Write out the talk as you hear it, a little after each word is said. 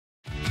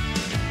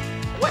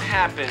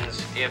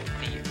happens if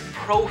the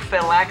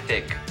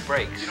prophylactic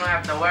breaks? You don't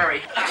have to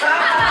worry.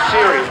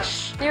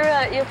 Serious.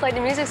 You played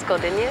in music school,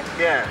 didn't you?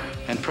 Yeah.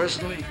 And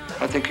personally,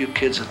 I think you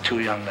kids are too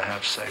young to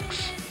have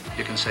sex.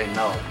 You can say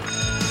no.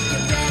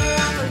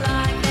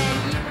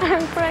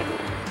 I'm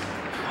pregnant.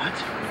 What?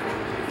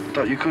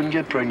 Thought you couldn't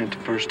get pregnant the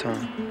first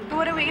time.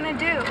 What are we gonna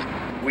do?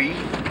 We?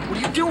 What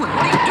are you doing?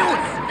 What are you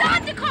doing?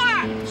 Stop the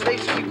car!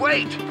 Stacy,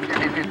 wait!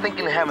 If you're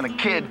thinking of having a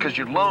kid because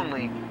you're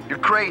lonely, you're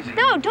crazy.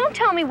 No, don't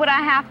tell me what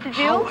I have to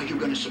do. How are you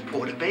going to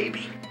support a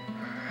baby?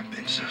 I've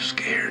been so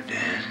scared,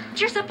 Dad.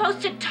 You're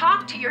supposed to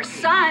talk to your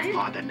son.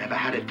 Father never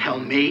had to tell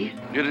me.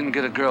 You didn't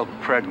get a girl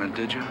pregnant,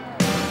 did you?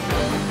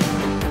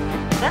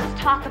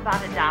 Let's talk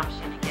about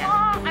adoption again.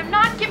 Mom, I'm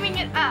not giving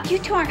it up. You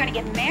two aren't gonna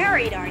get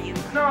married, are you?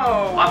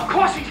 No. Of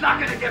course he's not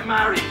going to get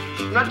married.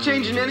 I'm not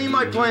changing any of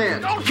my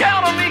plans. Don't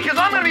count on me, because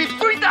I'm going to be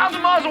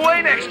 3,000 miles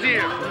away next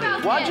year.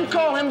 Why'd you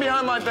call him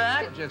behind my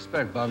back? What'd you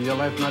expect, Bobby? Your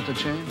life not to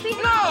change?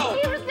 No!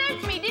 He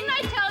resents me, didn't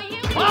I tell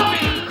you?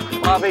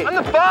 Bobby. I'm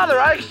the father.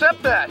 I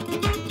accept that.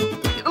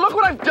 Look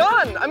what I've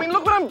done. I mean,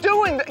 look what I'm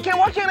doing.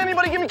 Why can't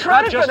anybody give me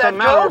credit for that, Not just a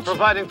matter of Coach?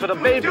 providing for the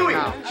baby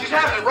now. She's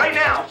having it right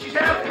now. She's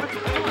having it.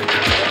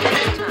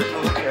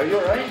 Okay, are you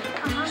all right?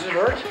 Does it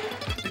hurt?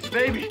 It's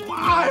baby. Wow,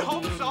 I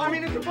hope so. I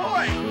mean, it's a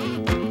boy.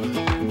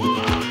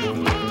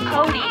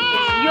 Cody,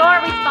 it's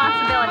your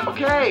responsibility.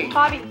 Okay.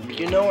 Bobby.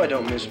 You know I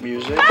don't miss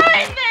music.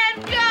 Hey,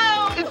 man,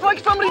 go! It's like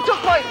somebody took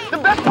the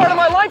best part of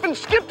my life and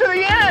skipped to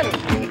the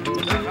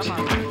end.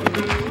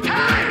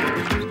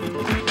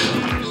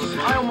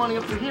 Pile money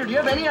up to here. Do you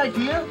have any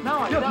idea? No,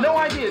 I You have don't. no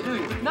idea, do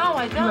you? No,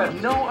 I You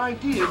have no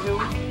idea, do you?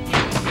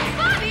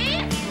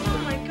 Bobby!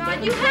 Oh, my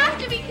God, you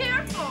have to be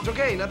careful. It's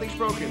okay, nothing's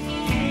broken.